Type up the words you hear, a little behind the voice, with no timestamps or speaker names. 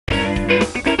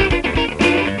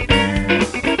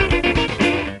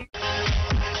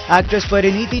Actress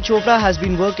Parineeti Chopra has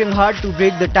been working hard to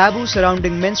break the taboo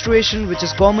surrounding menstruation, which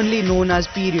is commonly known as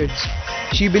periods.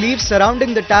 She believes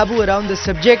surrounding the taboo around the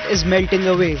subject is melting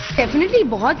away. Definitely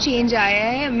बहुत change आया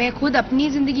है. मैं खुद अपनी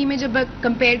जिंदगी में जब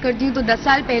compare करती हूँ तो 10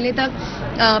 साल पहले तक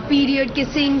पीरियड,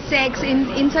 किसिंग, सेक्स,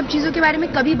 इन सब चीज़ों के बारे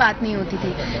में कभी बात नहीं होती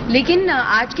थी. लेकिन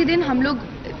आज के दिन हम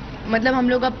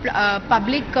लोग अब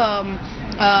पब्लिक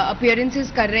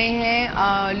अपीयरेंसेस कर रहे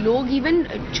हैं. लोग इवन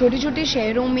छोटे छोटे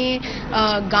शहरों में,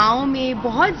 गांव में,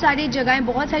 बहुत सारी जगहें,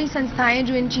 बहुत सारी संस्थाएं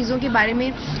जो इन चीज़ों के बारे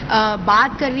में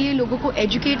बात कर रही है, लोगों को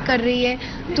एजुकेट कर रही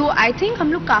है. तो आई थिंक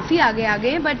हम लोग काफ़ी आगे आ गए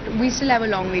हैं, but we still have a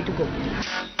long way to go.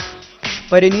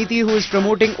 Parineeti, who is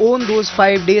promoting Own Those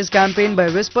 5 Days campaign by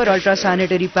Whisper Ultra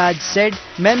Sanitary Pads, said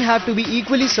men have to be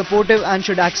equally supportive and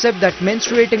should accept that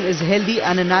menstruating is healthy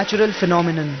and a natural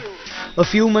phenomenon. A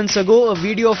few months ago, a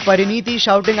video of Parineeti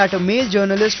shouting at a male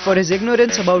journalist for his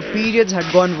ignorance about periods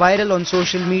had gone viral on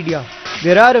social media.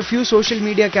 There are a few social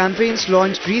media campaigns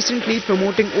launched recently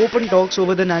promoting open talks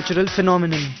over the natural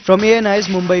phenomenon. From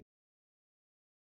ANI's Mumbai